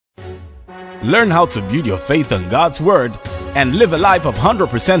Learn how to build your faith on God's Word and live a life of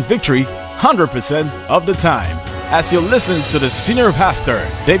 100% victory 100% of the time. As you listen to the Senior Pastor,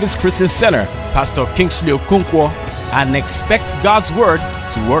 David's Christian Center, Pastor KINGSLEY OKONKWO, and expect God's Word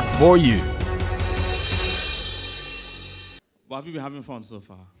to work for you. Well, have you been having fun so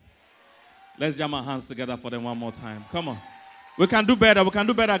far? Let's jam our hands together for them one more time. Come on. We can do better. We can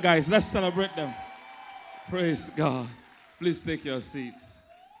do better, guys. Let's celebrate them. Praise God. Please take your seats.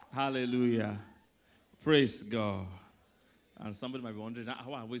 Hallelujah. Praise God. And somebody might be wondering,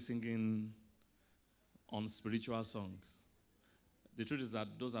 how are we singing on spiritual songs? The truth is that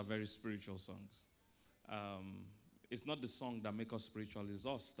those are very spiritual songs. It's not the song that makes us spiritual. It's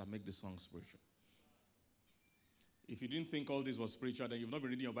us that make the song spiritual. If you didn't think all this was spiritual, then you've not been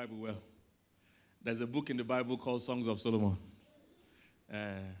reading your Bible well. There's a book in the Bible called Songs of Solomon.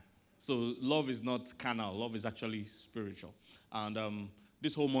 So love is not carnal. Love is actually spiritual. And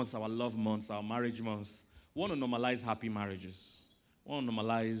this whole month, our love month, our marriage month, we want to normalize happy marriages. We want to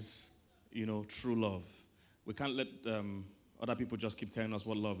normalize, true love. We can't let other people just keep telling us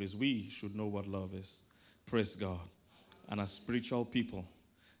what love is. We should know what love is. Praise God. And as spiritual people,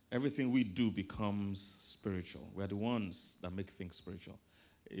 everything we do becomes spiritual. We are the ones that make things spiritual.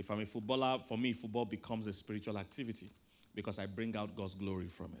 If I'm a footballer, for me, football becomes a spiritual activity because I bring out God's glory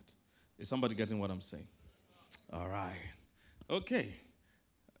from it. Is somebody getting what I'm saying? All right. Okay.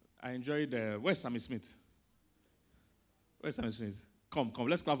 I enjoyed where's Sammy Smith? Where's Sammy Smith? Come.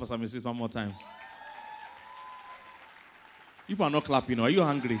 Let's clap for Sammy Smith one more time. You are not clapping, are you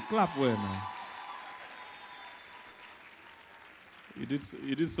hungry? Clap well now.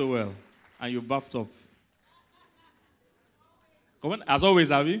 You did so well. And you buffed up. Come on, as always,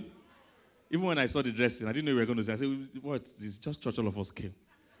 have you? Even when I saw the dressing, I didn't know you were going to say. I said, what? It's just church all of us came.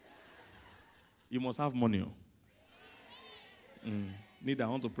 You must have money. Neither, I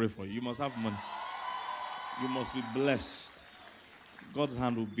want to pray for you. You must have money. You must be blessed. God's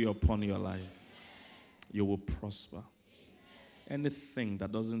hand will be upon your life. You will prosper. Anything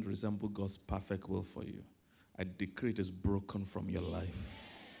that doesn't resemble God's perfect will for you, I decree it is broken from your life.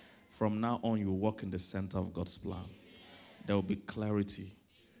 From now on, you will walk in the center of God's plan. There will be clarity.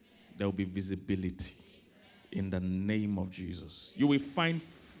 There will be visibility. In the name of Jesus. You will find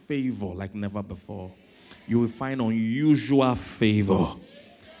favor like never before. You will find unusual favor.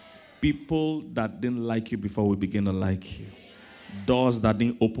 People that didn't like you before will begin to like you. Doors that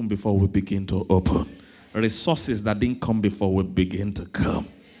didn't open before will begin to open. Resources that didn't come before will begin to come.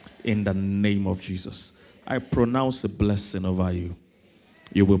 In the name of Jesus. I pronounce a blessing over you.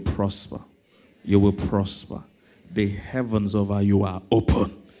 You will prosper. You will prosper. The heavens over you are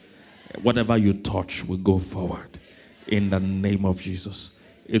open. Whatever you touch will go forward. In the name of Jesus.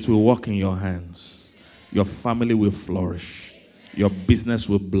 It will work in your hands. Your family will flourish. Your business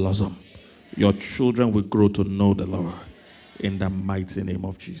will blossom. Your children will grow to know the Lord. In the mighty name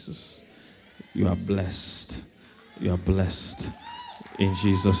of Jesus. You are blessed. You are blessed. In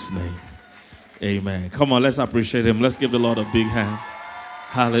Jesus' name. Amen. Come on, let's appreciate him. Let's give the Lord a big hand.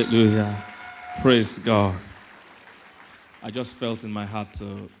 Hallelujah. Praise God. I just felt in my heart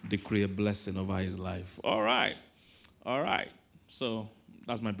to decree a blessing over his life. All right. So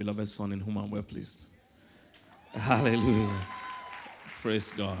that's my beloved son in whom I'm well pleased. Hallelujah.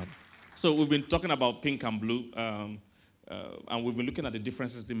 Praise God. So we've been talking about pink and blue, and we've been looking at the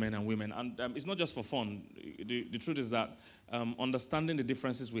differences in men and women. And it's not just for fun. The truth is that understanding the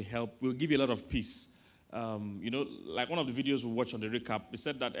differences will give you a lot of peace. Like one of the videos we watched on the recap, it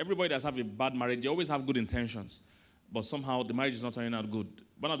said that everybody that's have a bad marriage, they always have good intentions. But somehow the marriage is not turning out good.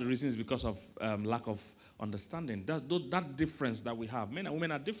 One of the reasons is because of lack of understanding. That difference that we have, men and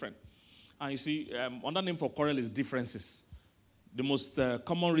women are different. And you see, another name for quarrel is differences. The most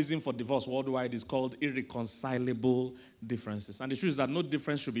common reason for divorce worldwide is called irreconcilable differences. And the truth is that no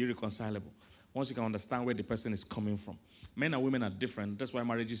difference should be irreconcilable once you can understand where the person is coming from. Men and women are different. That's why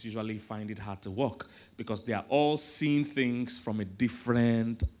marriages usually find it hard to work, because they are all seeing things from a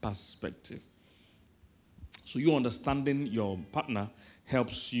different perspective. So you understanding your partner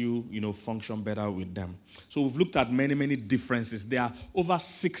helps you, function better with them. So we've looked at many, many differences. There are over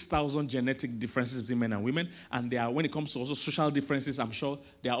 6,000 genetic differences between men and women. And there are, when it comes to also social differences, I'm sure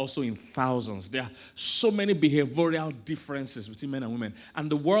they are also in thousands. There are so many behavioral differences between men and women. And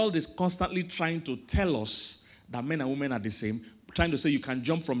the world is constantly trying to tell us that men and women are the same, trying to say you can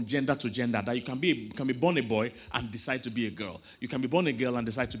jump from gender to gender, that you can be born a boy and decide to be a girl. You can be born a girl and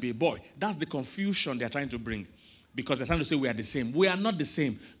decide to be a boy. That's the confusion they're trying to bring, because they're trying to say we are the same. We are not the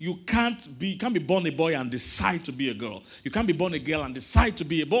same. You can't be born a boy and decide to be a girl. You can't be born a girl and decide to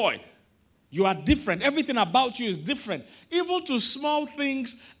be a boy. You are different. Everything about you is different. Even to small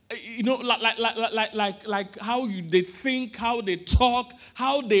things, like how they think, how they talk,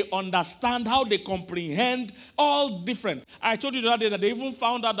 how they understand, how they comprehend, all different. I told you the other day that they even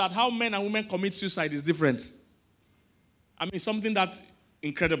found out that how men and women commit suicide is different. I mean, something that's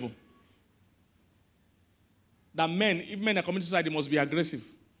incredible. That if men are committing suicide, they must be aggressive.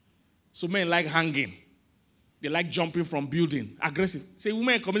 So men like hanging. They like jumping from building. Aggressive. Say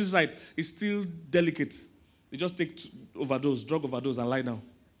women commit suicide, it's still delicate. They just take drug overdose, and lie down.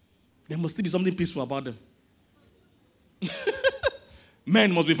 There must still be something peaceful about them.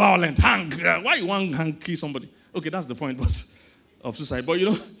 Men must be violent. Hang. Why you want to kill somebody? Okay, that's the point of suicide. But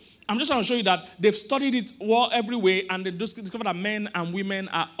I'm just trying to show you that they've studied it every way, and they discovered that men and women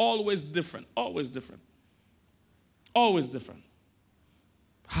are always different. Always different. Always different.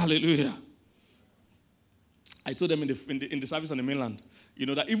 Hallelujah. I told them in the service on the mainland,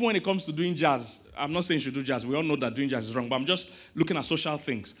 that even when it comes to doing jazz, I'm not saying you should do jazz. We all know that doing jazz is wrong, but I'm just looking at social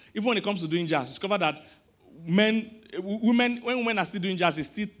things. Even when it comes to doing jazz, discover that when women are still doing jazz, it's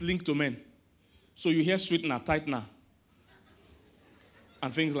still linked to men. So you hear sweetener, tightener,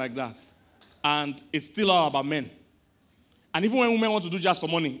 and things like that. And it's still all about men. And even when women want to do jazz for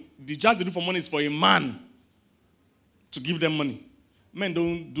money, the jazz they do for money is for a man to give them money. Men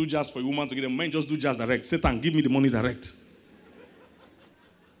don't do jazz for a woman to give them. Men just do jazz direct. Satan, give me the money direct.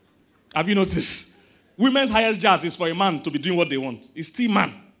 Have you noticed? Women's highest jazz is for a man to be doing what they want. It's still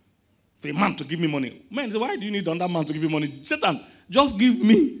man. For a man to give me money. Men say, why do you need another man to give you money? Satan, just give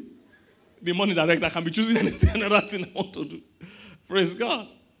me the money direct. I can be choosing anything other thing I want to do. Praise God.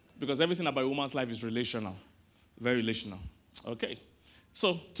 Because everything about a woman's life is relational. Very relational. Okay.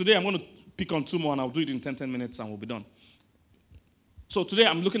 So today I'm going to pick on two more, and I'll do it in 10 minutes and we'll be done. So today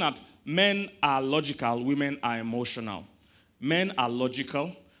I'm looking at men are logical, women are emotional. Men are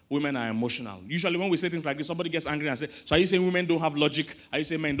logical, women are emotional. Usually when we say things like this, somebody gets angry and says, so are you saying women don't have logic? Are you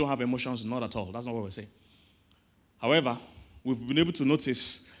saying men don't have emotions? Not at all. That's not what we're saying. However, we've been able to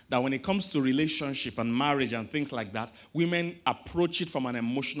notice that when it comes to relationship and marriage and things like that, women approach it from an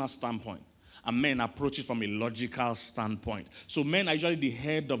emotional standpoint, and men approach it from a logical standpoint. So men are usually the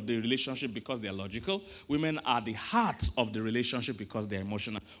head of the relationship because they're logical. Women are the heart of the relationship because they're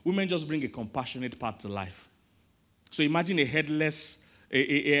emotional. Women just bring a compassionate part to life. So imagine a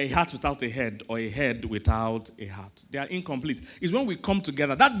heart without a head, or a head without a heart. They are incomplete. It's when we come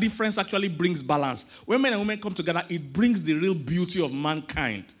together. That difference actually brings balance. When men and women come together, it brings the real beauty of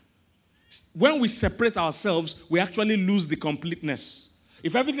mankind. When we separate ourselves, we actually lose the completeness.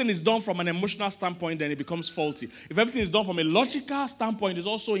 If everything is done from an emotional standpoint, then it becomes faulty. If everything is done from a logical standpoint, it's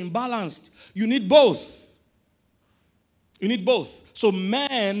also imbalanced. You need both. You need both. So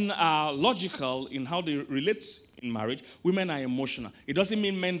men are logical in how they relate in marriage. Women are emotional. It doesn't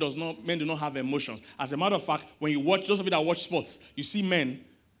mean men do not have emotions. As a matter of fact, when you watch, those of you that watch sports, you see men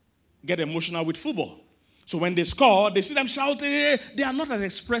get emotional with football. So when they score, they see them shouting. They are not as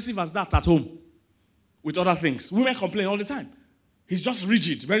expressive as that at home with other things. Women complain all the time. He's just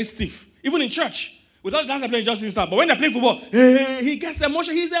rigid, very stiff. Even in church, with all the dance playing, just stuff. But when they play football, he gets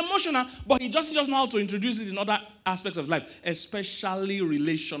emotional. He's emotional, but he doesn't just know how to introduce it in other aspects of life, especially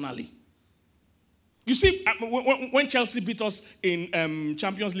relationally. You see, when Chelsea beat us in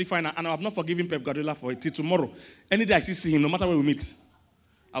Champions League final, and I have not forgiven Pep Guardiola for it till tomorrow. Any day I see him, no matter where we meet,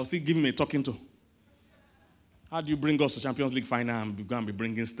 I'll still give him a talking to. How do you bring us to Champions League final and you're going to be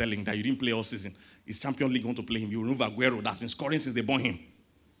bringing Sterling that you didn't play all season? It's Champions League, you want to play him. You remove Aguero that's been scoring since they born him.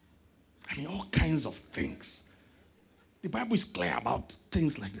 I mean, all kinds of things. The Bible is clear about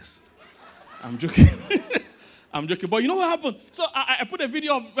things like this. I'm joking. I'm joking. But you know what happened? So I put a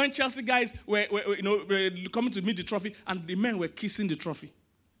video of when Chelsea guys were coming to meet the trophy, and the men were kissing the trophy.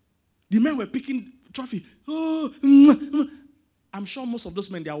 The men were picking the trophy. Oh, I'm sure most of those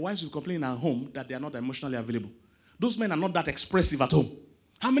men, their wives will complain at home that they are not emotionally available. Those men are not that expressive at home.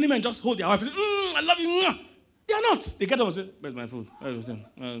 How many men just hold their wife and say, I love you? They are not. They get up and say, where's my food?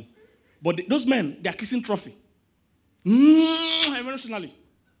 But those men, they are kissing trophy. Emotionally.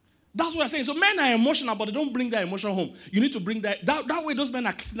 That's what I'm saying. So men are emotional, but they don't bring their emotion home. You need to bring that way those men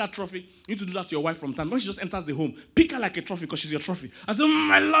are kissing that trophy. You need to do that to your wife from time. When she just enters the home, pick her like a trophy because she's your trophy. I say,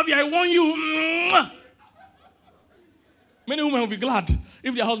 I love you, I want you. Many women will be glad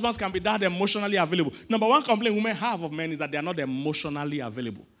if their husbands can be that emotionally available. Number one complaint women have of men is that they are not emotionally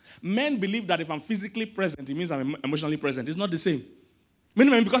available. Men believe that if I'm physically present, it means I'm emotionally present. It's not the same. Many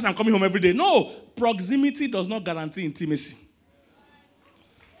men, because I'm coming home every day. No, proximity does not guarantee intimacy.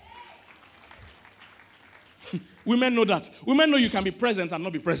 Women know that. Women know you can be present and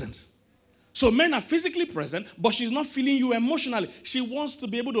not be present. So men are physically present, but she's not feeling you emotionally. She wants to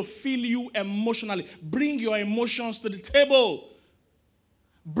be able to feel you emotionally. Bring your emotions to the table.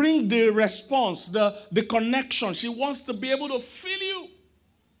 bring the response, the connection. She wants to be able to feel you.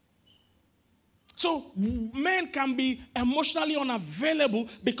 So men can be emotionally unavailable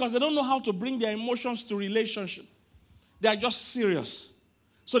because they don't know how to bring their emotions to relationship. They are just serious.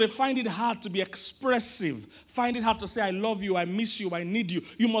 So they find it hard to be expressive, find it hard to say, I love you, I miss you, I need you.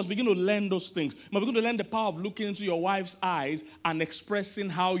 You must begin to learn those things. You must begin to learn the power of looking into your wife's eyes and expressing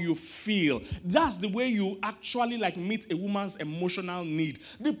how you feel. That's the way you actually meet a woman's emotional need.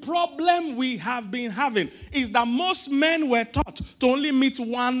 The problem we have been having is that most men were taught to only meet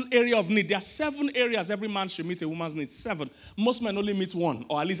one area of need. There are 7 areas every man should meet a woman's need. 7. Most men only meet one,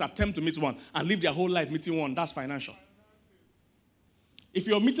 or at least attempt to meet one, and live their whole life meeting one. That's financial. If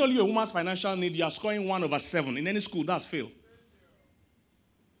you're meeting only a woman's financial need, you are scoring 1/7. In any school, that's fail.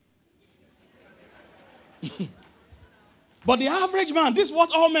 But the average man, this is what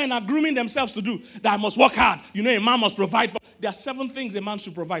all men are grooming themselves to do. That I must work hard. A man must provide. There are 7 things a man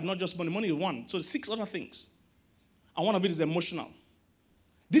should provide, not just money. Money is one. So 6 other things. And one of it is emotional.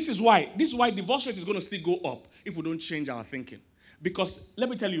 This is why divorce rate is going to still go up if we don't change our thinking. Because, let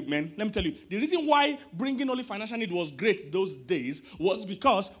me tell you, the reason why bringing only financial need was great those days was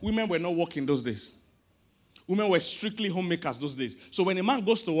because women were not working those days. Women were strictly homemakers those days. So when a man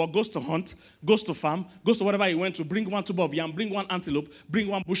goes to work, goes to hunt, goes to farm, goes to whatever he went to, bring 1 tuber of yam, bring 1 antelope, bring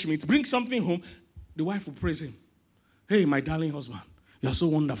 1 bushmeat, bring something home, the wife will praise him. Hey, my darling husband, you are so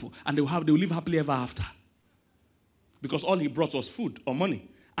wonderful. And they will live happily ever after. Because all he brought was food or money.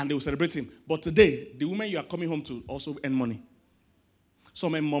 And they will celebrate him. But today, the women you are coming home to also earn money.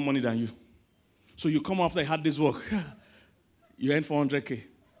 Some earn more money than you. So you come after you had this work. You earn 400K.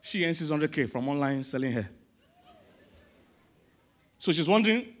 She earns 600K from online selling hair. So she's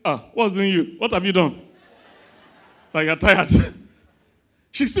wondering, what's doing you? What have you done? Like you're tired.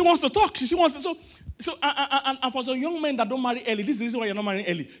 She still wants to talk. She still wants to. And for the young men that don't marry early, this is the reason why you're not marrying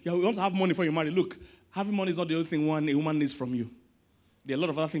early. You want to have money before you marry. Look, having money is not the only thing a woman needs from you. There are a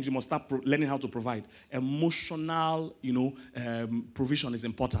lot of other things you must start learning how to provide. Emotional, provision is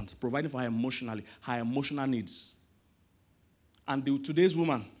important. Providing for her emotionally, her emotional needs. And today's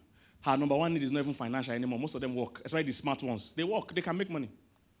woman, her number 1 need is not even financial anymore. Most of them work, especially the smart ones. They work, they can make money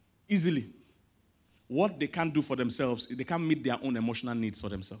easily. What they can't do for themselves is they can't meet their own emotional needs for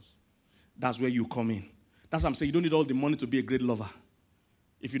themselves. That's where you come in. That's what I'm saying. You don't need all the money to be a great lover.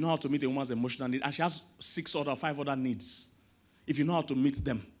 If you know how to meet a woman's emotional need, and she has 6 or 5 other needs, if you know how to meet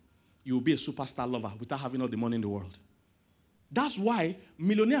them, you will be a superstar lover without having all the money in the world. That's why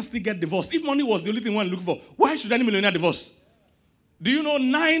millionaires still get divorced. If money was the only thing one looking for, why should any millionaire divorce? Do you know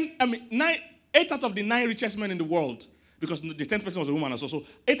 8 out of the 9 richest men in the world, because the 10th person was a woman also, so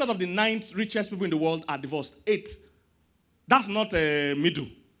 8 out of the 9 richest people in the world are divorced. 8. That's not middle.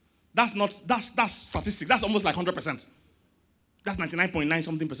 That's statistics. That's almost like 100%. That's 99.9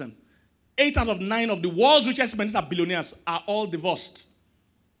 something percent. 8 out of 9 of the world's richest men, these are billionaires, are all divorced.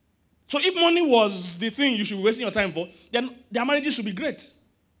 So if money was the thing you should be wasting your time for, then their marriages should be great.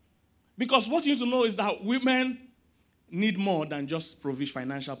 Because what you need to know is that women need more than just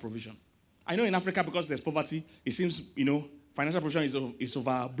financial provision. I know in Africa, because there's poverty, it seems, financial provision is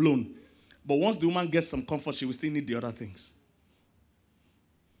overblown. But once the woman gets some comfort, she will still need the other things.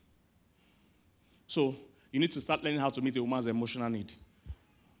 So you need to start learning how to meet a woman's emotional need.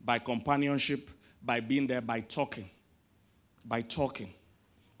 By companionship, by being there, by talking. By talking.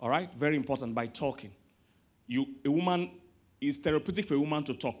 All right? Very important, by talking. A woman, is therapeutic for a woman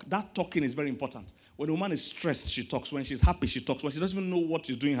to talk. That talking is very important. When a woman is stressed, she talks. When she's happy, she talks. When she doesn't even know what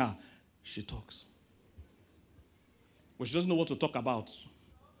is doing her, she talks. When she doesn't know what to talk about,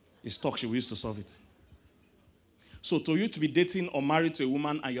 it's talk. She will use to solve it. So to you to be dating or married to a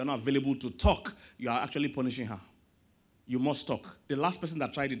woman and you're not available to talk, you are actually punishing her. You must talk. The last person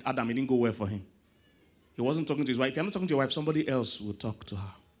that tried it, Adam, it didn't go well for him. He wasn't talking to his wife. If you're not talking to your wife, somebody else will talk to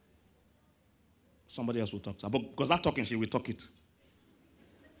her. Somebody else will talk to her. But because that talking, she will talk it.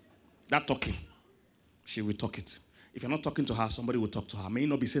 That talking, she will talk it. If you're not talking to her, somebody will talk to her. May it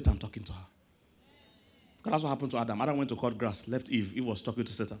not be Satan talking to her. Because that's what happened to Adam. Adam went to cut grass, left Eve. Eve was talking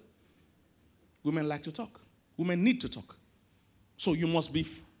to Satan. Women like to talk. Women need to talk. So you must be,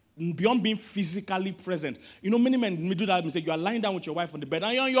 beyond being physically present. Many men do that mistake. You are lying down with your wife on the bed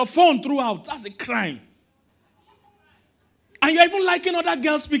and you're on your phone throughout. That's a crime. And you're even liking other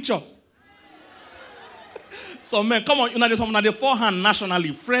girls' picture. So men, come on, there's the forehand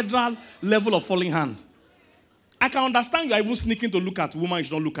nationally, federal level of falling hand. I can understand you are even sneaking to look at woman you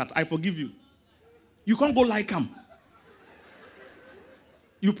should not look at. I forgive you. You can't go like them.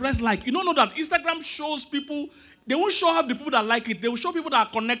 You press like. You don't know that Instagram shows people, they won't show half the people that like it. They will show people that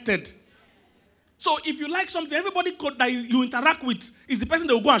are connected. So if you like something, everybody that you interact with is the person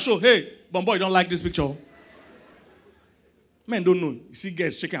that will go and show, hey, Bombo, you don't like this picture. Men don't know. You see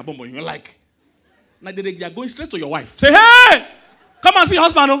girls shaking a Bombo, you don't like. Now they are going straight to your wife. Say, hey, come and see your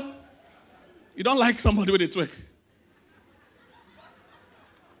husband. Oh. You don't like somebody with a twerk.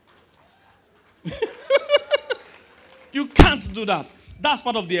 You can't do that. That's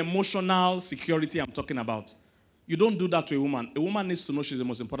part of the emotional security I'm talking about. You don't do that to a woman. A woman needs to know she's the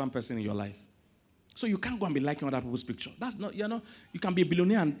most important person in your life. So you can't go and be liking other people's picture. That's not, you can be a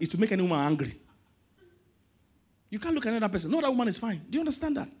billionaire and it will make any woman angry. You can't look at another person. No, that woman is fine. Do you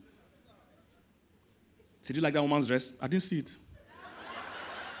understand that? Did you like that woman's dress? I didn't see it.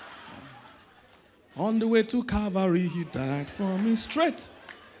 On the way to Calvary, he died for me straight.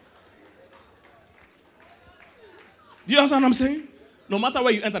 Do you understand what I'm saying? No matter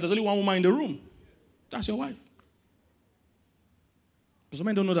where you enter, there's only one woman in the room. That's your wife. But some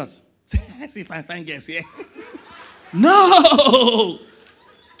men don't know that. See, fine girls here. No!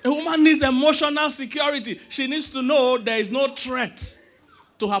 A woman needs emotional security. She needs to know there is no threat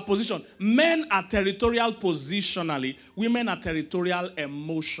to her position. Men are territorial positionally. Women are territorial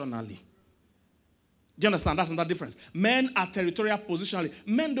emotionally. Do you understand? That's another difference. Men are territorial positionally.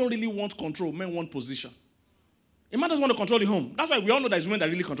 Men don't really want control. Men want position. A man doesn't want to control the home. That's why we all know there's women that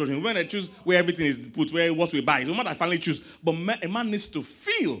really control him. Women that choose where everything is put, where what we buy. It's a woman that finally choose. But a man needs to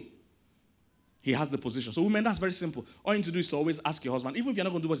feel he has the position. So women, that's very simple. All you need to do is to always ask your husband. Even if you're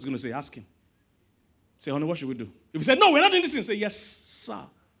not going to do what he's going to say, ask him. Say, honey, what should we do? If he said, no, we're not doing this thing, say, yes, sir.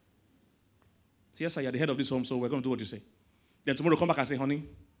 Say, yes, sir, you're the head of this home, so we're going to do what you say. Then tomorrow come back and say, honey,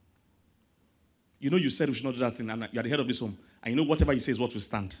 you know you said we should not do that thing, and you're the head of this home. And you know whatever you say is what will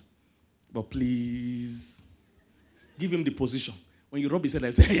stand. But please, give him the position. When you rub his head,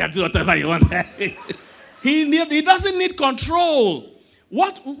 like, say, yeah, do whatever you want. He doesn't need control.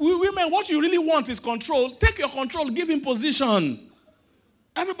 Women, what you really want is control. Take your control, give him position.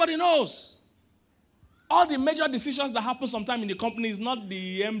 Everybody knows. All the major decisions that happen sometime in the company is not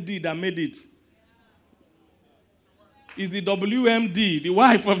the MD that made it. It's the WMD, the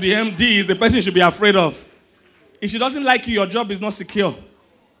wife of the MD is the person you should be afraid of. If she doesn't like you, your job is not secure.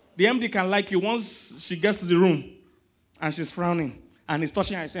 The MD can like you once she gets to the room and she's frowning and he's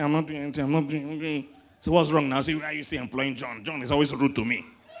touching her and saying, I'm not doing anything, I'm not doing anything. So what's wrong now? See, why you say employing John? John is always rude to me.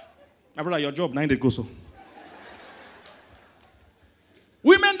 My brother, your job, 9 days go so.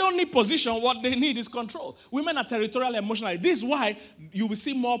 Women don't need position. What they need is control. Women are territorial emotional. This is why you will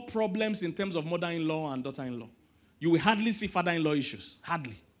see more problems in terms of mother-in-law and daughter-in-law. You will hardly see father-in-law issues.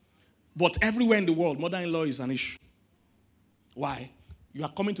 Hardly. But everywhere in the world, mother-in-law is an issue. Why? You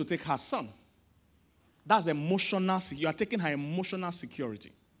are coming to take her son. That's emotional. You are taking her emotional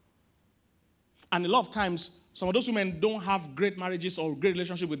security. And a lot of times, some of those women don't have great marriages or great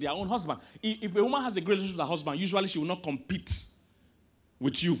relationship with their own husband. If a woman has a great relationship with her husband, usually she will not compete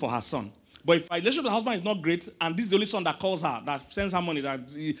with you for her son. But if a relationship with her husband is not great, and this is the only son that calls her, that sends her money, that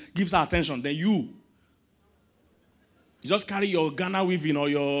gives her attention, then you just carry your Ghana weaving or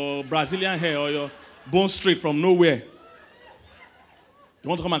your Brazilian hair or your bone straight from nowhere. You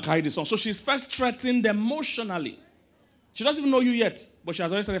want to come and carry this on. So she's first threatened emotionally. She doesn't even know you yet, but she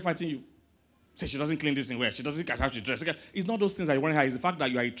has already started fighting you. Say she doesn't clean this in where she doesn't catch how she dresses. It's not those things that you're worrying her. It's the fact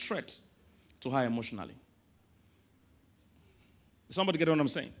that you are a threat to her emotionally. Somebody get what I'm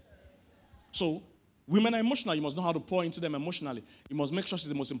saying? So, women are emotional. You must know how to pour into them emotionally. You must make sure she's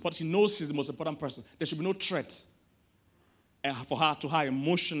the most important. She knows she's the most important person. There should be no threat for her to her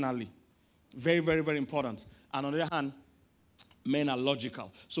emotionally. Very, very, very important. And on the other hand, men are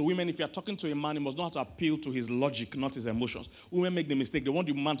logical. So women, if you're talking to a man, you must know how to appeal to his logic, not his emotions. Women make the mistake. They want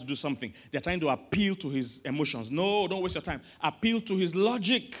the man to do something. They're trying to appeal to his emotions. No, don't waste your time. Appeal to his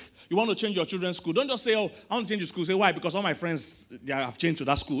logic. You want to change your children's school. Don't just say, oh, I want to change the school. Say, why? Because all my friends they have changed to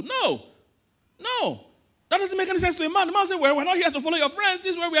that school. No. That doesn't make any sense to a man. The man say, well, we're not here to follow your friends.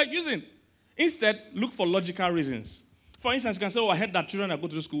 This is where we are using. Instead, look for logical reasons. For instance, you can say, oh, I heard that children that go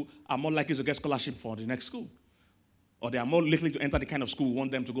to the school are more likely to get scholarship for the next school. Or they are more likely to enter the kind of school we want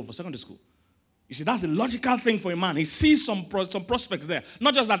them to go for secondary school. You see, that's a logical thing for a man. He sees some prospects there.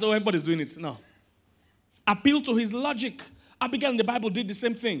 Not just that, oh, everybody's doing it. No. Appeal to his logic. Abigail in the Bible did the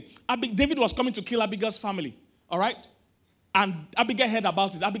same thing. David was coming to kill Abigail's family. All right? And Abigail heard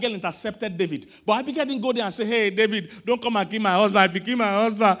about it. Abigail intercepted David. But Abigail didn't go there and say, hey, David, don't come and kill my husband. If you kill my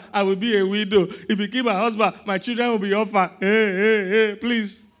husband, I will be a widow. If you kill my husband, my children will be orphaned. Hey,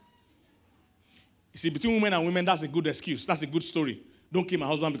 please. You see, between women and women, that's a good excuse. That's a good story. Don't kill my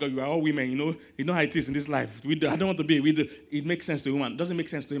husband because we are all women, You know how it is in this life. I don't want to be a widow. It makes sense to a woman. It doesn't make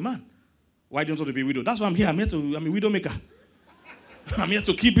sense to a man. Why don't you want to be a widow? That's why I'm here. I'm a widow maker. I'm here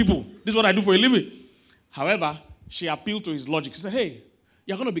to kill people. This is what I do for a living. However, she appealed to his logic. She said, hey,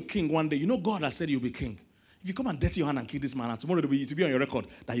 you're going to be king one day. You know God has said you'll be king. If you come and dirty your hand and kill this man, and tomorrow it will be on your record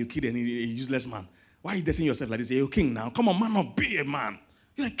that you killed a useless man. Why are you dirtying yourself like this? You're a king now. Come on, man, not be a man.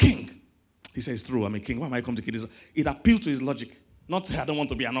 You're a king. He says, it's true, I'm a king. Why am I come to kill this? It appealed to his logic. Not, I don't want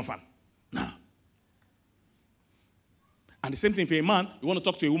to be an orphan. No. And the same thing for a man, you want to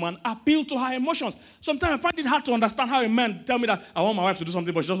talk to a woman, appeal to her emotions. Sometimes I find it hard to understand how a man tell me that I want my wife to do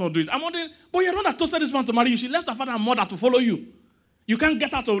something, but she doesn't want to do it. I'm wondering, but you're the one that toasted this man to marry you. She left her father and mother to follow you. You can't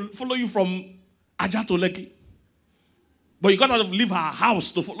get her to follow you from Aja to Lekki. But you got her to leave her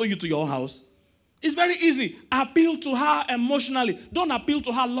house to follow you to your house. It's very easy. Appeal to her emotionally. Don't appeal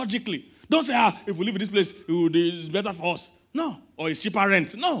to her logically. Don't say, if we live in this place, it's better for us. No. Or it's cheaper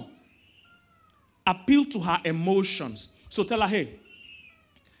rent. No. Appeal to her emotions. So tell her, hey,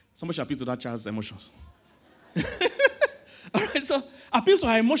 somebody should appeal to that child's emotions. All right, so appeal to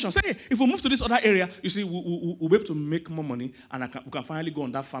her emotions. Say, hey, if we move to this other area, you see, we'll be able to make more money and we can finally go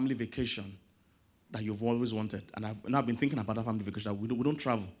on that family vacation that you've always wanted. And I've been thinking about that family vacation. We don't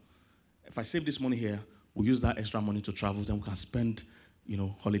travel. If I save this money here, we'll use that extra money to travel, then we can spend,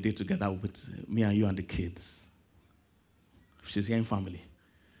 holiday together with me and you and the kids. She's here in family.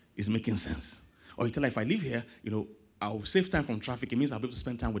 It's making sense. Or you tell her, if I live here, I'll save time from traffic. It means I'll be able to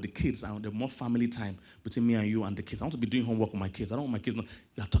spend time with the kids and the more family time between me and you and the kids. I want to be doing homework with my kids. I don't want my kids to know,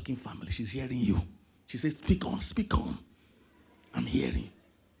 you're talking family. She's hearing you. She says, speak on, speak on. I'm hearing.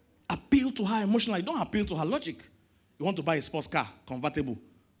 Appeal to her emotionally. Don't appeal to her logic. You want to buy a sports car, convertible.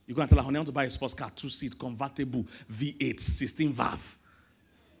 You go and tell her, honey, I want to buy a sports car, 2-seat, convertible, V8, 16 valve,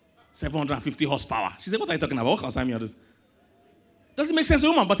 750 horsepower. She said, what are you talking about? What concern me on this? Doesn't make sense to a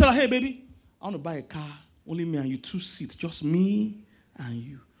woman, but tell her, hey, baby, I want to buy a car, only me and you, 2 seats, just me and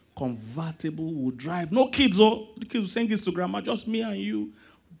you. Convertible, will drive. No kids, oh. The kids will send kids to grandma, just me and you.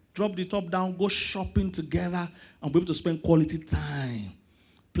 Drop the top down, go shopping together, and be able to spend quality time.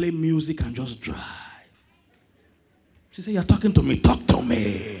 Play music and just drive. She said, you're talking to me, talk to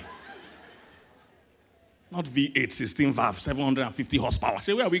me. Not V8, 16 valve, 750 horsepower. She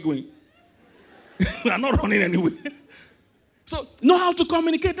said, where are we going? We are not running anywhere. So, know how to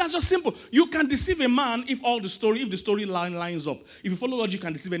communicate. That's just simple. You can deceive a man if the storyline lines up. If you follow logic, you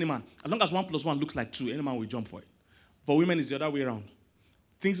can deceive any man. As long as 1 + 1 looks like 2, any man will jump for it. For women, it's the other way around.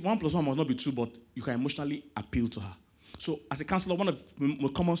 1 + 1 must not be 2, but you can emotionally appeal to her. So, as a counselor, one of the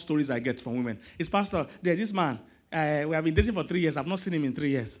common stories I get from women is, Pastor, there's this man. We have been dating for 3 years. I've not seen him in 3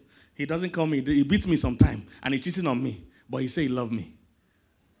 years. He doesn't call me. He beats me sometime, and he's cheating on me. But he says he loves me.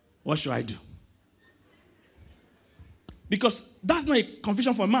 What should I do? Because that's not a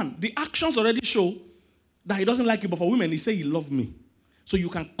confusion for a man. The actions already show that he doesn't like you, but for women, he says he loves me. So you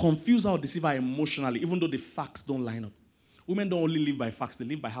can confuse her or deceive her emotionally, even though the facts don't line up. Women don't only live by facts, they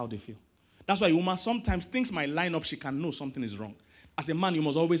live by how they feel. That's why a woman, sometimes things might line up, she can know something is wrong. As a man, you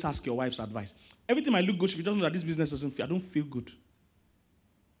must always ask your wife's advice. Everything might look good, she doesn't know that this business doesn't feel, I don't feel good.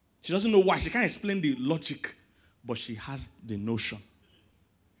 She doesn't know why. She can't explain the logic, but she has the notion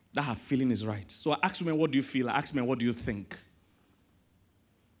that her feeling is right. So I ask women, what do you feel? I ask men, what do you think?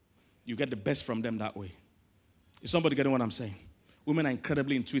 You get the best from them that way. Is somebody getting what I'm saying? Women are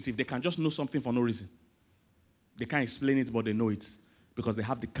incredibly intuitive. They can just know something for no reason. They can't explain it, but they know it because they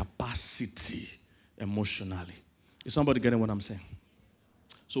have the capacity emotionally. Is somebody getting what I'm saying?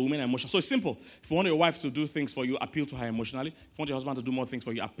 So women are emotional. So it's simple. If you want your wife to do things for you, appeal to her emotionally. If you want your husband to do more things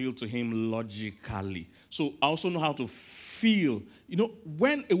for you, appeal to him logically. So I also know how to feel.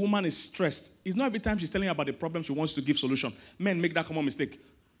 When a woman is stressed, it's not every time she's telling you about the problem she wants to give solution. Men make that common mistake.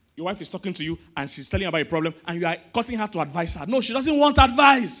 Your wife is talking to you and she's telling you about a problem and you are cutting her to advise her. No, she doesn't want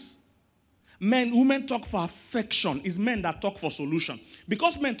advice. Women talk for affection. It's men that talk for solution.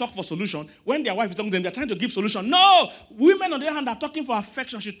 Because men talk for solution, when their wife is talking to them, they're trying to give solution. No! Women, on the other hand, are talking for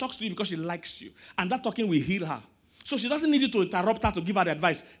affection. She talks to you because she likes you. And that talking will heal her. So she doesn't need you to interrupt her to give her the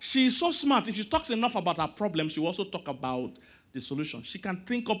advice. She is so smart. If she talks enough about her problem, she will also talk about the solution. She can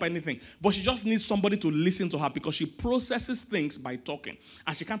think up anything. But she just needs somebody to listen to her because she processes things by talking.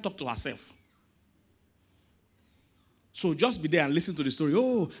 And she can't talk to herself. So just be there and listen to the story.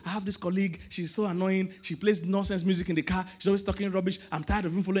 Oh, I have this colleague. She's so annoying. She plays nonsense music in the car. She's always talking rubbish. I'm tired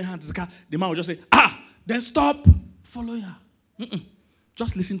of him following her to the car. The man will just say, then stop following her.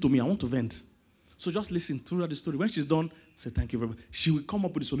 Just listen to me. I want to vent. So just listen throughout the story. When she's done, say thank you very much. She will come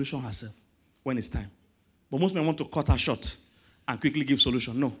up with the solution herself when it's time. But most men want to cut her short and quickly give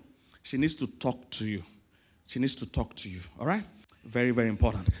solution. No. She needs to talk to you. She needs to talk to you. All right? Very, very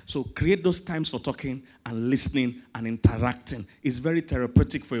important. So create those times for talking and listening and interacting. It's very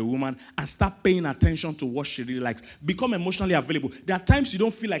therapeutic for a woman, and start paying attention to what she really likes. Become emotionally available. There are times you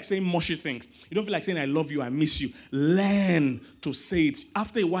don't feel like saying mushy things. You don't feel like saying, I love you, I miss you. Learn to say it.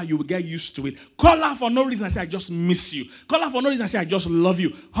 After a while, you will get used to it. Call her for no reason and say, I just miss you. Call her for no reason and say, I just love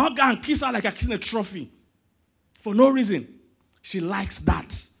you. Hug her and kiss her like you're kissing a trophy. For no reason. She likes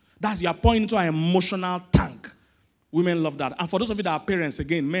that. That's you're pouring into her emotional tank. Women love that. And for those of you that are parents,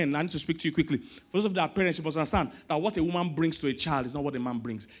 again, men, I need to speak to you quickly. For those of you that are parents, you must understand that what a woman brings to a child is not what a man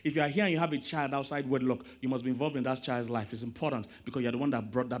brings. If you are here and you have a child outside wedlock, you must be involved in that child's life. It's important because you're the one that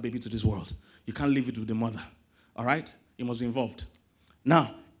brought that baby to this world. You can't leave it with the mother. All right? You must be involved.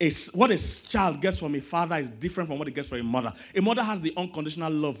 Now, what a child gets from a father is different from what it gets from a mother. A mother has the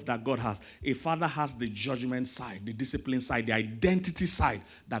unconditional love that God has. A father has the judgment side, the discipline side, the identity side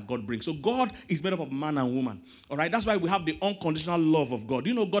that God brings. So God is made up of man and woman. All right? That's why we have the unconditional love of God.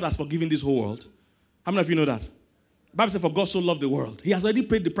 You know God has forgiven this whole world? How many of you know that? The Bible says, for God so loved the world. He has already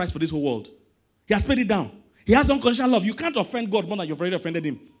paid the price for this whole world. He has paid it down. He has unconditional love. You can't offend God more than you've already offended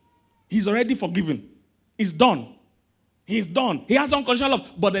him. He's already forgiven. It's done. He's done. He has unconditional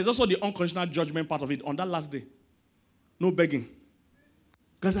love. But there's also the unconditional judgment part of it on that last day. No begging.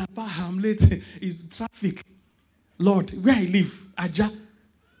 Because I'm late. It's traffic. Lord, where I live, Aja.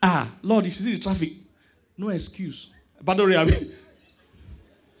 Lord, if you see the traffic, no excuse. But don't worry.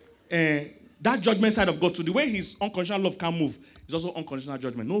 That judgment side of God, too, the way his unconditional love can move, is also unconditional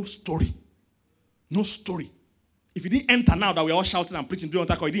judgment. No story. No story. If you didn't enter now that we're all shouting and preaching, you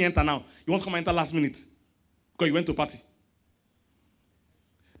didn't enter now. You want to come and enter last minute because you went to a party.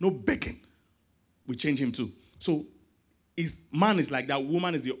 No begging. We change him too. So, man is like that.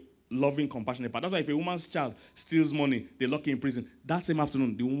 Woman is the loving, compassionate part. That's why if a woman's child steals money, they lock him in prison. That same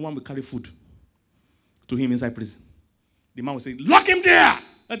afternoon, the woman will carry food to him inside prison. The man will say, lock him there!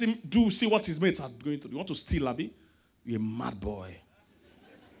 Let him see what his mates are going to do. You want to steal, Abby? You're a mad boy.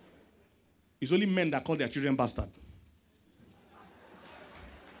 It's only men that call their children bastard.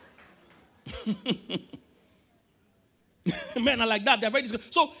 Men are like that. They're very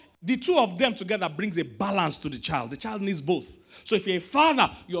disgusting. So the two of them together brings a balance to the child. The child needs both. So if you're a father,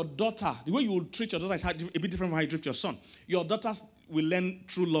 your daughter, the way you will treat your daughter is a bit different from how you treat your son. Your daughters will learn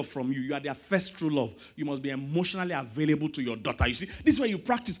true love from you. You are their first true love. You must be emotionally available to your daughter. You see, this is where you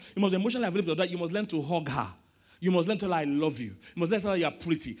practice. You must be emotionally available to your daughter. You must learn to hug her. You must learn to tell her, I love you. You must learn to tell her you are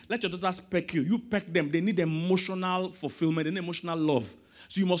pretty. Let your daughters peck you. You peck them. They need emotional fulfillment. They need emotional love.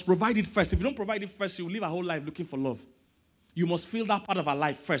 So you must provide it first. If you don't provide it first, she will live her whole life looking for love. You must feel that part of her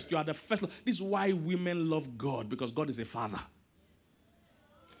life first. You are the first. This is why women love God, because God is a father.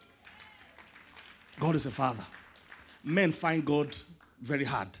 God is a father. Men find God very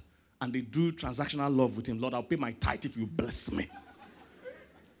hard, and they do transactional love with him. Lord, I'll pay my tithe if you bless me.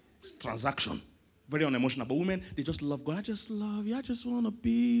 It's transaction. Very unemotional. But women, they just love God. I just love you. I just want to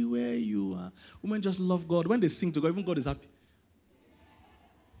be where you are. Women just love God. When they sing to God, even God is happy.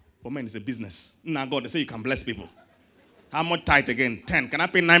 For men, it's a business. Now, God, they say you can bless people. How much tithe again? 10. Can I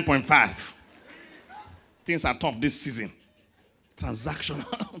pay 9.5? Things are tough this season.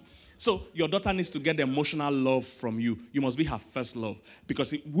 Transactional. So your daughter needs to get the emotional love from you. You must be her first love.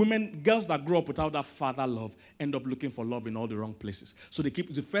 Because girls that grow up without that father love end up looking for love in all the wrong places. So they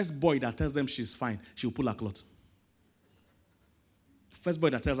keep the first boy that tells them she's fine, she'll pull her cloth. First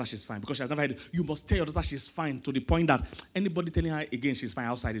boy that tells her she's fine, because she has never had it. You must tell your daughter she's fine to the point that anybody telling her again she's fine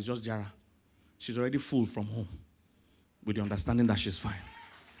outside is just Jara. She's already full from home with the understanding that she's fine.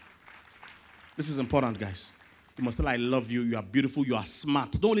 This is important, guys. You must tell her, I love you, you are beautiful, you are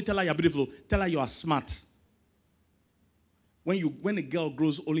smart. Don't only tell her you're beautiful, tell her you are smart. When a girl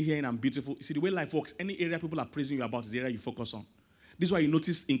grows only hearing I'm beautiful, you see the way life works, any area people are praising you about is the area you focus on. This is why you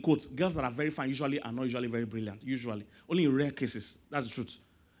notice, in quotes, girls that are very fine usually are not usually very brilliant. Usually. Only in rare cases. That's the truth.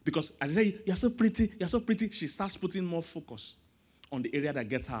 Because as I say, you're so pretty, she starts putting more focus on the area that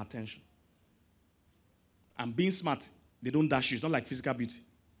gets her attention. And being smart, they don't dash you. It's not like physical beauty.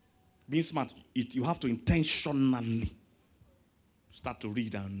 Being smart, you have to intentionally start to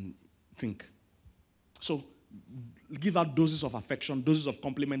read and think. So, give out doses of affection, doses of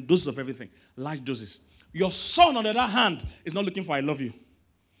compliment, doses of everything. Large doses. Your son, on the other hand, is not looking for I love you.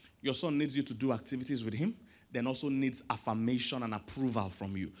 Your son needs you to do activities with him, then also needs affirmation and approval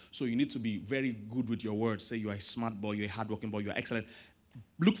from you. So you need to be very good with your words. Say you're a smart boy, you're a hardworking boy, you're excellent.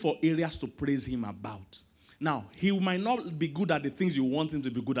 Look for areas to praise him about. Now, he might not be good at the things you want him to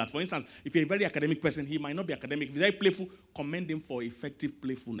be good at. For instance, if you're a very academic person, he might not be academic. If he's very playful, commend him for effective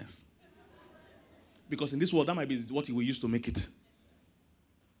playfulness. Because in this world, that might be what he will use to make it.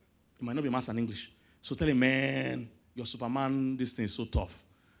 He might not be master in English. So tell him, man, Your Superman, this thing is so tough.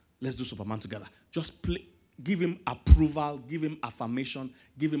 Let's do Superman together. Just play. Give him approval, give him affirmation,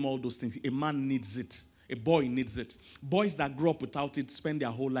 give him all those things. A man needs it. A boy needs it. Boys that grow up without it spend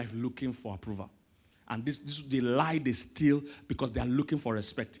their whole life looking for approval. And this they lie, they steal because they are looking for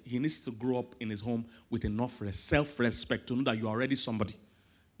respect. He needs to grow up in his home with enough self-respect to know that you are already somebody.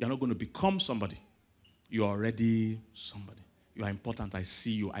 You're not going to become somebody. You are already somebody. You are important. I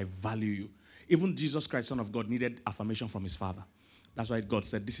see you. I value you. Even Jesus Christ, Son of God, needed affirmation from his Father. That's why God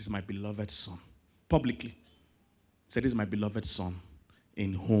said, this is my beloved Son. Publicly. He said, this is my beloved Son,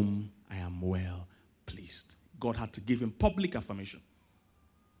 in whom I am well pleased. God had to give him public affirmation.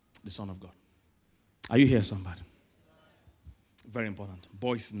 The Son of God. Are you here, somebody? Very important.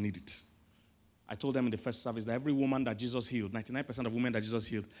 Boys need it. I told them in the first service that every woman that Jesus healed, 99% of women that Jesus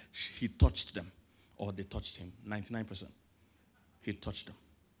healed, he touched them. Or they touched him. 99%. He touched them.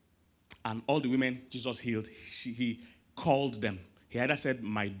 And all the women Jesus healed, he called them. He either said,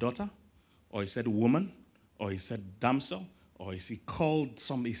 my daughter, or he said, woman, or he said, damsel, or he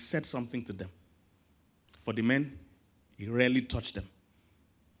said something to them. For the men, he rarely touched them.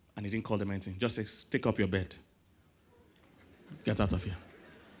 And he didn't call them anything. Just said, take up your bed. Get out of here.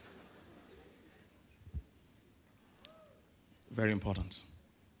 Very important.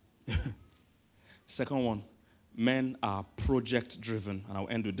 Second one, men are project-driven. And I'll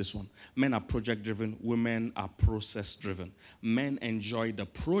end with this one. Men are project-driven. Women are process-driven. Men enjoy the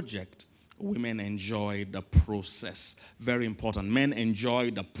project. Women enjoy the process. Very important. Men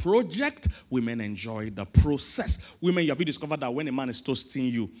enjoy the project. Women enjoy the process. Women, have you discovered that when a man is toasting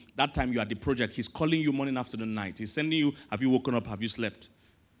you, that time you are the project. He's calling you morning, afternoon, night. He's sending you, have you woken up? Have you slept?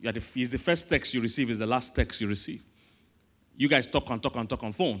 He's the first text you receive. Is the last text you receive. You guys talk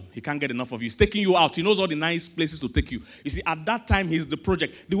on phone. He can't get enough of you. He's taking you out. He knows all the nice places to take you. You see, at that time, he's the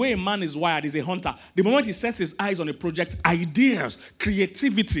project. The way a man is wired is a hunter. The moment he sets his eyes on a project, ideas,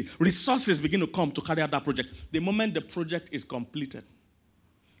 creativity, resources begin to come to carry out that project. The moment the project is completed,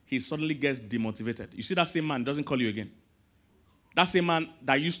 he suddenly gets demotivated. You see, that same man doesn't call you again. That same man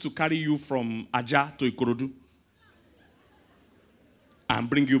that used to carry you from Aja to Ikorodu and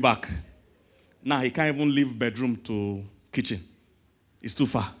bring you back. Now he can't even leave bedroom to kitchen. It's too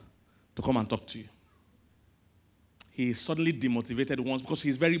far to come and talk to you. He is suddenly demotivated once because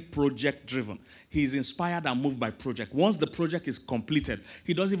he's very project driven. He's inspired and moved by project. Once the project is completed,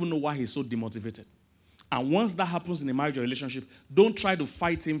 he doesn't even know why he's so demotivated. And once that happens in a marriage or relationship, don't try to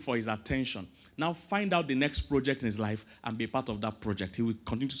fight him for his attention. Now find out the next project in his life and be a part of that project. He will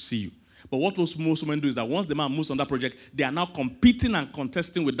continue to see you. But what most women do is that once the man moves on that project, they are now competing and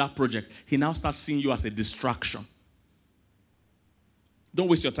contesting with that project. He now starts seeing you as a distraction. Don't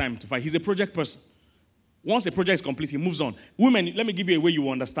waste your time to fight. He's a project person. Once a project is complete, he moves on. Women, let me give you a way you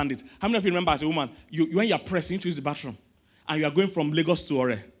will understand it. How many of you remember as a woman, when you're pressing to use the bathroom, and you are going from Lagos to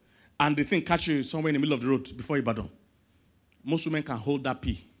Ore, and the thing catches you somewhere in the middle of the road before Ibadan? Most women can hold that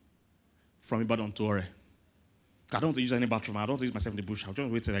pee from Ibadan to Ore. I don't want to use any bathroom. I don't want to use myself in the bush. I'll just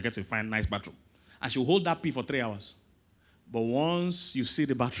wait till I get to find a nice bathroom. And she'll hold that pee for 3 hours. But once you see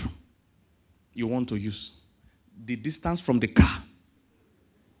the bathroom you want to use, the distance from the car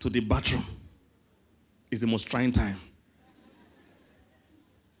to the bathroom is the most trying time.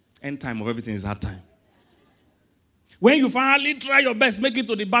 End time of everything is hard time. When you finally try your best, make it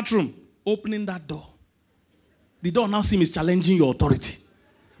to the bathroom, opening that door. The door now seems challenging your authority.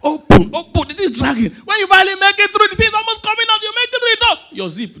 Open, it is dragging. When you finally make it through, the thing is almost coming out, you make it through the door. Your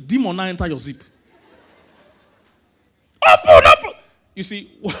zip, demon now enter your zip. Open. You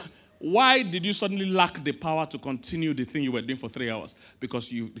see, why did you suddenly lack the power to continue the thing you were doing for 3 hours? Because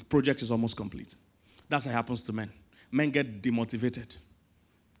the project is almost complete. That's how it happens to men. Men get demotivated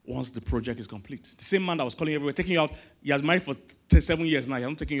once the project is complete. The same man that was calling you everywhere, taking you out, he has married for 7 years now. He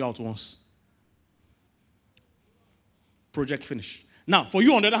hasn't taken you out once. Project finished. Now, for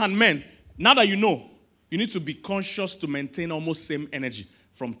you on the other hand, men, now that you know, you need to be conscious to maintain almost same energy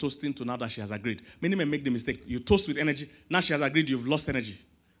from toasting to now that she has agreed. Many men make the mistake. You toast with energy. Now she has agreed, you've lost energy.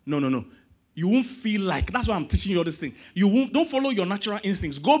 No. You won't feel like, that's why I'm teaching you all this thing. Don't follow your natural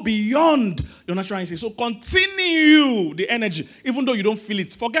instincts. Go beyond your natural instincts. So continue the energy, even though you don't feel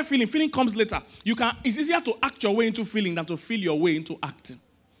it. Forget feeling. Feeling comes later. It's easier to act your way into feeling than to feel your way into acting.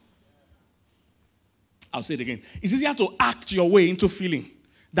 I'll say it again. It's easier to act your way into feeling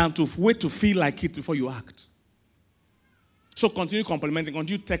than to wait to feel like it before you act. So continue complimenting,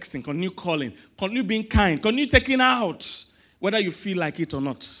 continue texting, continue calling, continue being kind, continue taking out, whether you feel like it or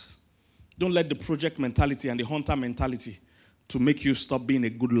not. Don't let the project mentality and the hunter mentality to make you stop being a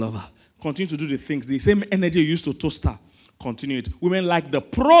good lover. Continue to do the things, the same energy you used to toast her. Continue it. Women like the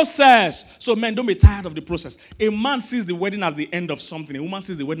process. So men, don't be tired of the process. A man sees the wedding as the end of something. A woman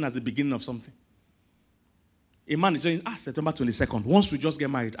sees the wedding as the beginning of something. A man is saying, September 22nd. Once we just get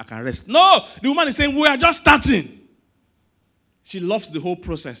married, I can rest. No! The woman is saying, we are just starting. She loves the whole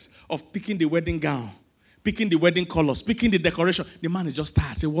process of picking the wedding gown, picking the wedding colors, picking the decoration. The man is just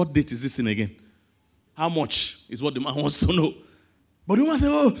tired. Say, what date is this in again? How much is what the man wants to know. But the woman says,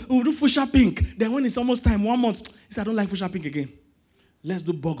 we'll do fuchsia pink. Then when it's almost time, 1 month, he said, I don't like fuchsia pink again. Let's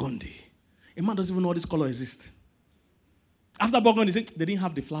do burgundy. A man doesn't even know this color exists. After burgundy, they didn't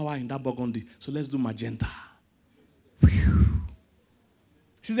have the flower in that burgundy, so let's do magenta. Whew.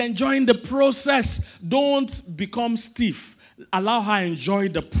 She's enjoying the process. Don't become stiff. Allow her enjoy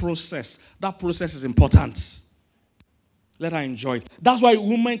the process. That process is important. Let her enjoy it. That's why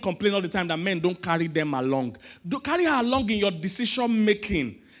women complain all the time that men don't carry them along. Don't carry her along in your decision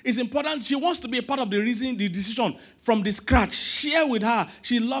making. It's important. She wants to be a part of the decision from the scratch. Share with her.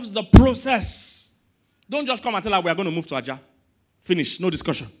 She loves the process. Don't just come and tell her we are going to move to Aja. Finish. No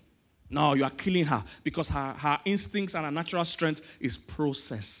discussion. No, you are killing her because her instincts and her natural strength is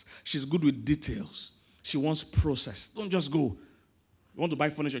process. She's good with details. She wants process. Don't just go. You want to buy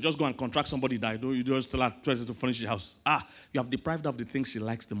furniture, just go and contract somebody that you just tell her to furnish the house. You have deprived her of the things she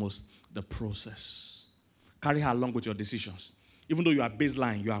likes the most, the process. Carry her along with your decisions. Even though you are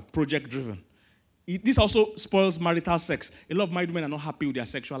baseline, you are project-driven. This also spoils marital sex. A lot of married men are not happy with their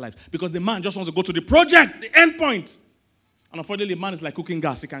sexual life because the man just wants to go to the project, the end point. And unfortunately, a man is like cooking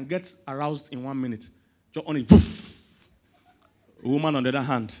gas. He can get aroused in 1 minute. Just on it. A woman, on the other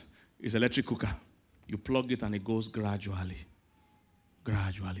hand, is an electric cooker. You plug it and it goes gradually.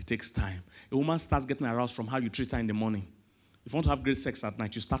 Gradually. It takes time. A woman starts getting aroused from how you treat her in the morning. If you want to have great sex at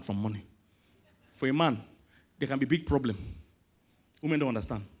night, you start from morning. For a man, there can be big problem. Women don't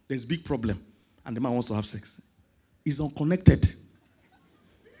understand. There's big problem. And the man wants to have sex. He's unconnected.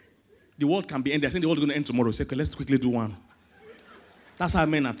 The world can be ended. They're saying the world is going to end tomorrow. Say, okay, let's quickly do one. That's how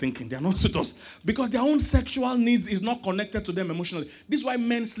men are thinking. They are not with us. Because their own sexual needs is not connected to them emotionally. This is why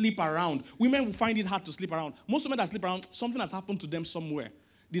men sleep around. Women will find it hard to sleep around. Most women that sleep around, something has happened to them somewhere.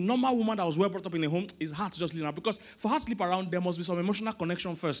 The normal woman that was well brought up in a home is hard to just sleep around. Because for her to sleep around, there must be some emotional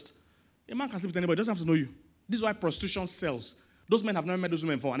connection first. A man can sleep with anybody. He doesn't have to know you. This is why prostitution sells. Those men have never met those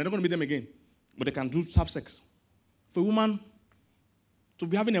women before, and they're not going to meet them again. But they can have sex. For a woman, to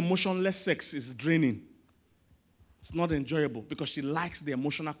be having emotionless sex is draining. It's not enjoyable because she likes the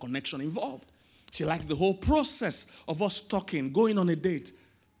emotional connection involved. She likes the whole process of us talking, going on a date,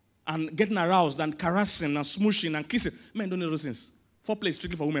 and getting aroused, and caressing, and smooshing, and kissing. Men don't know those things. Foreplay is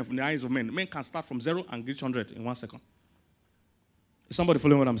strictly for women from the eyes of men. Men can start from 0 and reach 100 in 1 second. Is somebody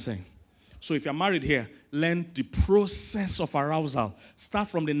following what I'm saying? So if you're married here, learn the process of arousal. Start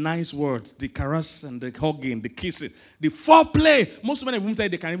from the nice words, the caressing, the hugging, the kissing, the foreplay. Most men even say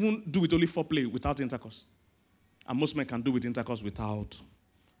they can even do it only foreplay without intercourse. And most men can do with intercourse without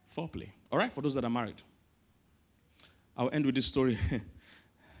foreplay. All right, for those that are married. I'll end with this story.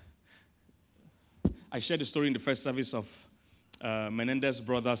 I shared the story in the first service of Menendez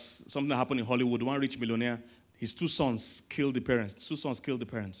brothers. Something that happened in Hollywood. One rich millionaire, his 2 sons killed the parents. 2 sons killed the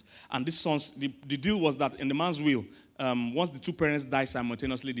parents. And these sons, the deal was that in the man's will, once the 2 parents die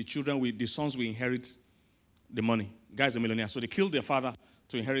simultaneously, the sons will inherit the money. The guy's a millionaire. So they killed their father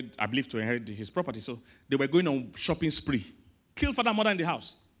to inherit his property. So they were going on shopping spree. Killed father and mother in the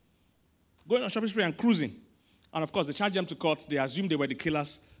house. Going on shopping spree and cruising. And of course, they charged them to court. They assumed they were the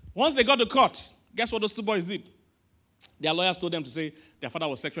killers. Once they got to court, guess what those 2 boys did? Their lawyers told them to say their father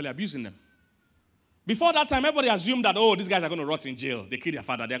was sexually abusing them. Before that time, everybody assumed that, these guys are going to rot in jail. They killed their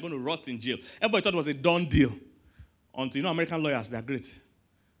father. They are going to rot in jail. Everybody thought it was a done deal. Until, American lawyers, they are great.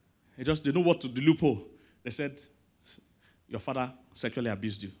 They know what to do, the loophole. They said, your father sexually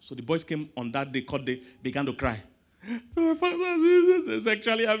abused you. So the boys came on that day, court day, began to cry. My father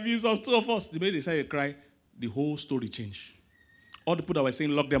sexually abused us, 2 of us. The minute they started to cry, the whole story changed. All the people that were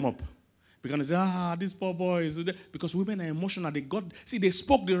saying, lock them up. Began to say, these poor boys. Because women are emotional. They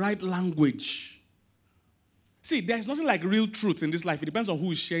spoke the right language. See, there's nothing like real truth in this life. It depends on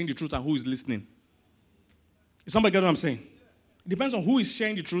who is sharing the truth and who is listening. Is somebody get what I'm saying? It depends on who is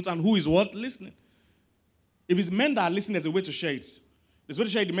sharing the truth and who is what? Listening. If it's men that are listening, there's a way to share it. There's a way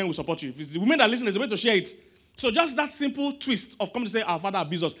to share it, the men will support you. If it's the women that are listening, there's a way to share it. So just that simple twist of coming to say, our father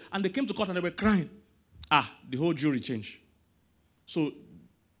abused us. And they came to court and they were crying. The whole jury changed. So,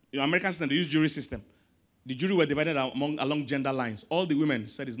 American system, they use jury system. The jury were divided along gender lines. All the women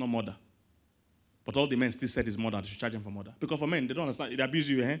said it's not murder. But all the men still said it's murder. They should charge him for murder. Because for men, they don't understand. They abuse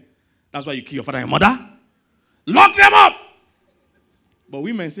you, That's why you kill your father and mother. Lock them up! But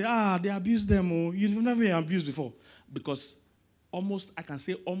women say, they abuse them. You've never been abused before. Because I can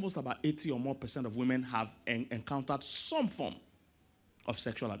say almost about 80 or more % of women have encountered some form of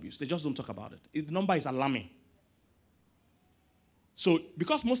sexual abuse. They just don't talk about it. The number is alarming. So,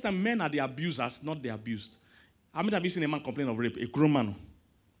 because most time men are the abusers, not the abused. How many have you seen a man complain of rape? A grown man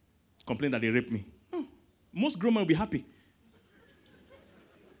complain that they raped me. Most grown men will be happy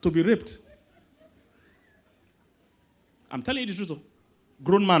to be raped. I'm telling you the truth.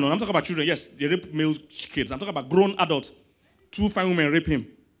 Grown man, I'm talking about children. Yes, they rape male kids. I'm talking about grown adults. 2 fine women rape him.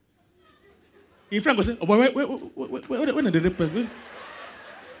 His friend goes, oh boy, wait, when did they rape him?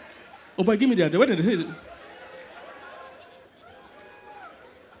 Oh boy, give me the idea. Where did they say it?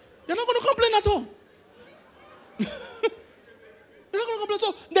 They're not going to complain at all. They're not going to complain at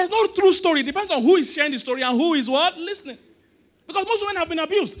all. There's no true story. It depends on who is sharing the story and who is what? Listening. Because most women have been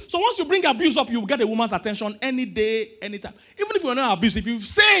abused. So once you bring abuse up, you will get a woman's attention any day, anytime. Even if you're not abused, if you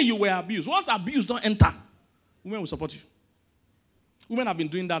say you were abused, once abuse don't enter, women will support you. Women have been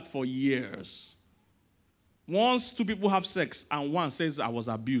doing that for years. Once 2 people have sex and one says I was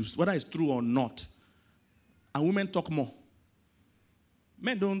abused, whether it's true or not, and women talk more.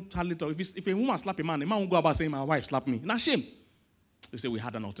 Men don't hardly talk. If a woman slap a man won't go about saying my wife slapped me. Not shame. They say we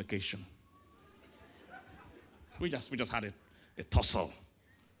had an altercation. We just had a tussle.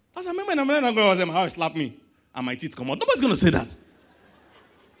 That's a man not going to say my wife slapped me and my teeth come out. Nobody's going to say that.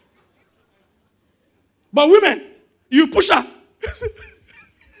 But women, you push her.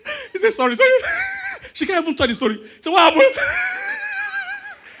 He said, sorry. She can't even tell the story. So what happened?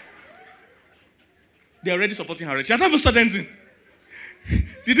 They're already supporting her. She hasn't even started anything.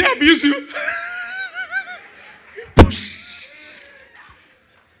 Did they abuse you?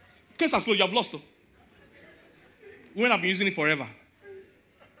 Case has closed. You have lost, though. Women have been using it forever.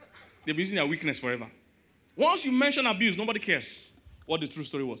 They've been using their weakness forever. Once you mention abuse, nobody cares what the true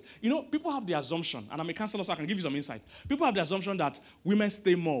story was. You know, people have the assumption, and I'm a counselor, so I can give you some insight. People have the assumption that women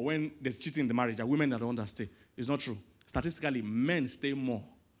stay more when there's cheating in the marriage, that women are the ones that stay. It's not true. Statistically, men stay more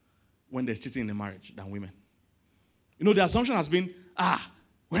when there's cheating in the marriage than women. You know, the assumption has been,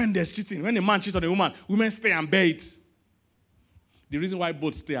 when there's cheating, when a man cheats on a woman, women stay and bear it. The reason why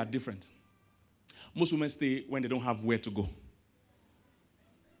both stay are different. Most women stay when they don't have where to go.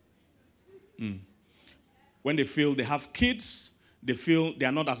 When they feel they have kids, they feel they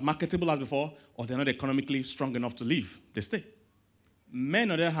are not as marketable as before, or they're not economically strong enough to leave, they stay.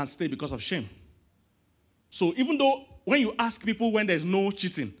 Men, on the other hand, stay because of shame. So even though when you ask people when there's no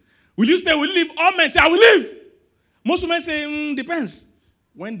cheating, will you stay, will you leave? All men say, I will leave. Most women say, depends.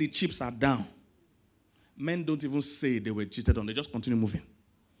 When the chips are down, men don't even say they were cheated on. They just continue moving.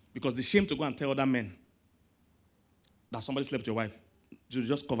 Because the shame to go and tell other men that somebody slept with your wife, you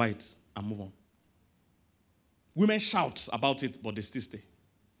just cover it and move on. Women shout about it, but they still stay.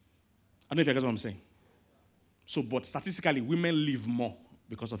 I don't know if you get what I'm saying. So, but statistically, women live more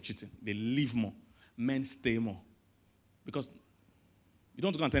because of cheating. They live more. Men stay more. Because you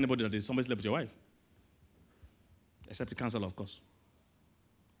don't go and tell anybody that somebody slept with your wife. Except the counselor, of course.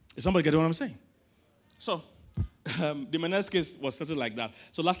 Is somebody getting what I'm saying? So, the Menez case was settled like that.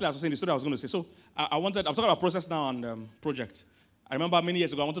 So lastly, I was saying the story I was going to say. So I'm talking about process now and project. I remember many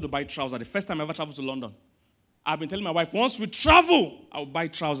years ago, I wanted to buy trousers. The first time I ever traveled to London. I've been telling my wife, once we travel, I'll buy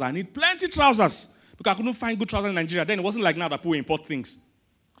trousers. I need plenty of trousers. Because I couldn't find good trousers in Nigeria. Then it wasn't like now that people import things.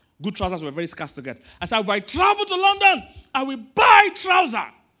 Good trousers were very scarce to get. I said, if I travel to London, I will buy trousers.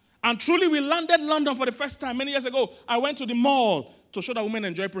 And truly, we landed London for the first time many years ago. I went to the mall to show that women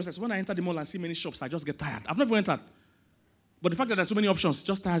enjoy process. When I enter the mall and see many shops, I just get tired. I've never entered. But the fact that there's so many options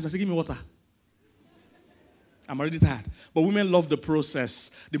just tires me. I say, give me water. I'm already tired. But women love the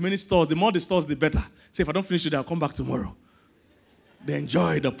process. The many stores, the more the stores, the better. Say, if I don't finish today, I'll come back tomorrow. They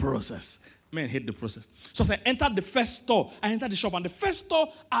enjoy the process. Men hate the process. So as I entered the first store, I entered the shop, and the first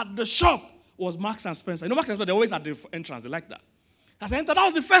store at the shop was Marks and Spencer. You know Marks and Spencer, they're always at the entrance. They like that. As I entered, that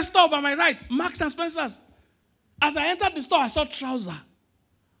was the first store by my right, Marks and Spencer's. As I entered the store, I saw trousers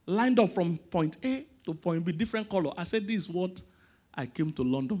lined up from point A to point B, different color. I said, this is what I came to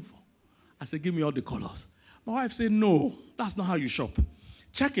London for. I said, give me all the colors. My wife said, no, that's not how you shop.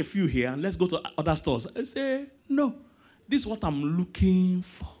 Check a few here and let's go to other stores. I said, no, this is what I'm looking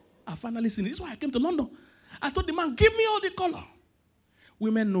for. I finally seen it. This is why I came to London. I told the man, give me all the color.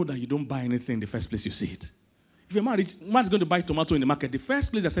 Women know that you don't buy anything in the first place you see it. If a man is going to buy tomato in the market, the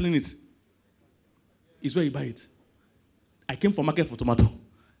first place they're selling it is where you buy it. I came from market for tomato.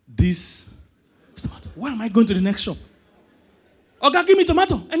 This is tomato. Why am I going to the next shop? Okay, give me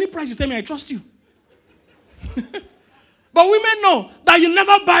tomato. Any price you tell me, I trust you. But women know that you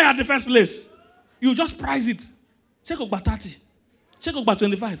never buy at the first place. You just price it. Check out by 30. Check out by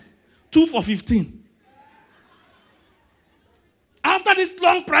 25. 2 for 15. After this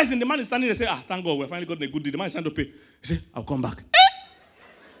long pricing, the man is standing there saying, thank God, we finally got a good deal. The man is trying to pay. He said, I'll come back.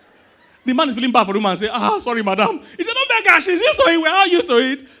 The man is feeling bad for the woman and say, sorry, madam. He said, don't beg her. She's used to it. We're all used to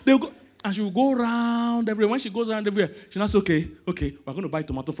it. They'll go, and she will go around everywhere. When she goes around everywhere, she now says, okay, we're going to buy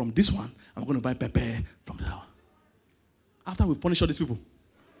tomato from this one. And we're going to buy pepper from the other one. After we've punished all these people,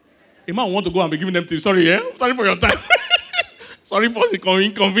 a man will want to go and be giving them to you. Sorry, sorry for your time. Sorry for the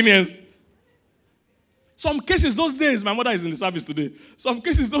inconvenience. Some cases those days, my mother is in the service today. Some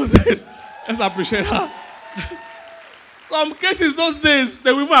cases those days, let's appreciate her. Some cases those days,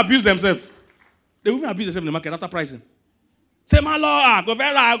 they will even abuse themselves. They will even abuse themselves in the market after pricing. Say, my Lord, go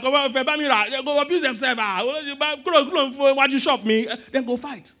abuse themselves. Why do you shop me? Then go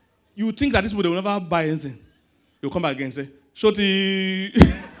fight. You think that this people, they will never buy anything. You'll come back again and say, Shoti.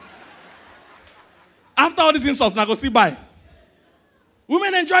 After all these insults, now go see buy.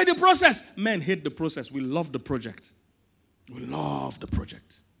 Women enjoy the process. Men hate the process. We love the project. We love the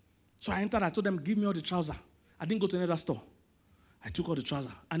project. So I entered. I told them, give me all the trousers. I didn't go to another store. I took all the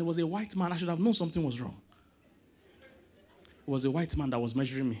trousers. And it was a white man. I should have known something was wrong. It was a white man that was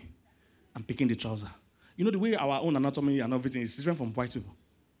measuring me and picking the trouser. You know the way our own anatomy and everything is different from white people.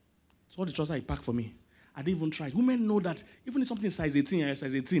 So all the trousers he packed for me. I didn't even try. Women know that even if something is size 18 and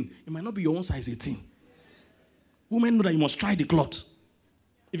size 18, it might not be your own size 18. Women know that you must try the cloth.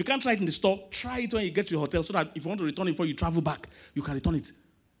 If you can't try it in the store, try it when you get to your hotel so that if you want to return it before you travel back, you can return it.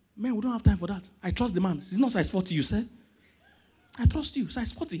 Man, we don't have time for that. I trust the man. He's not size 40, you say? I trust you.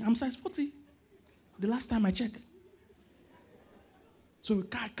 Size 40. I'm size 40. The last time I checked. So we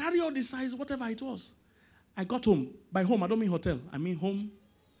carry all the size, whatever it was. I got home. By home, I don't mean hotel. I mean home.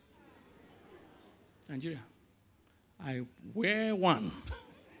 Nigeria. I wear one.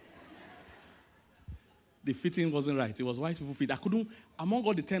 The fitting wasn't right. It was white people fit. I couldn't, among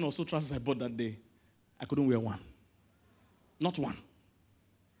all the 10 or so trousers I bought that day, I couldn't wear one. Not one.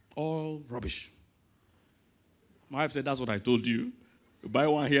 All rubbish. My wife said, that's what I told you. You buy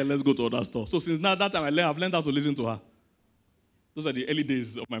one here, let's go to other store. So since now that time I've learned how to listen to her. Those are the early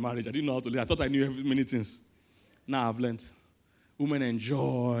days of my marriage. I didn't know how to listen. I thought I knew many things. Now I've learned. Women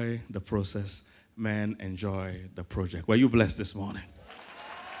enjoy the process. Men enjoy the project. Were you blessed this morning?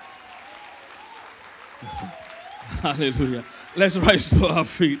 Hallelujah. Let's rise to our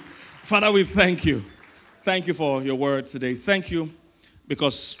feet. Father, we thank you. Thank you for your word today. Thank you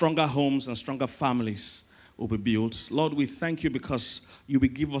because stronger homes and stronger families will be built. Lord, we thank you because you will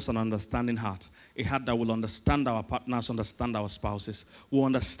give us an understanding heart. A heart that will understand our partners, understand our spouses, will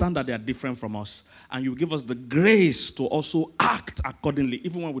understand that they are different from us. And you give us the grace to also act accordingly,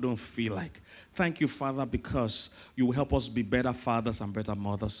 even when we don't feel like. Thank you, Father, because you will help us be better fathers and better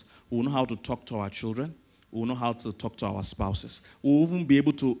mothers. We will know how to talk to our children. We will know how to talk to our spouses. We will even be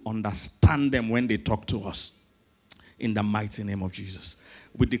able to understand them when they talk to us. In the mighty name of Jesus.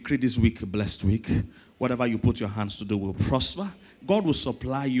 We decree this week a blessed week. Whatever you put your hands to do will prosper. God will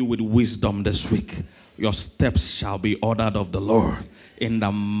supply you with wisdom this week. Your steps shall be ordered of the Lord. In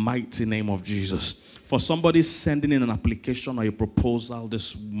the mighty name of Jesus. For somebody sending in an application or a proposal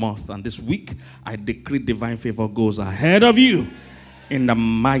this month and this week, I decree divine favor goes ahead of you. In the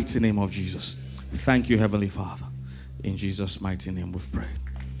mighty name of Jesus. Thank you, Heavenly Father. In Jesus' mighty name we've prayed.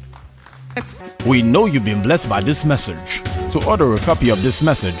 We know you've been blessed by this message. To order a copy of this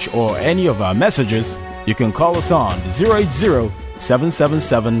message or any of our messages, you can call us on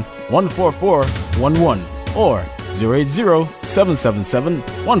 080-777-14411 or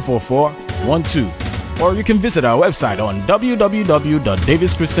 080-777-14412. Or you can visit our website on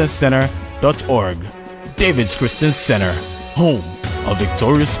www.davidschristiancenter.org. David's Christian Center, home of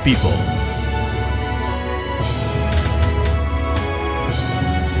victorious people.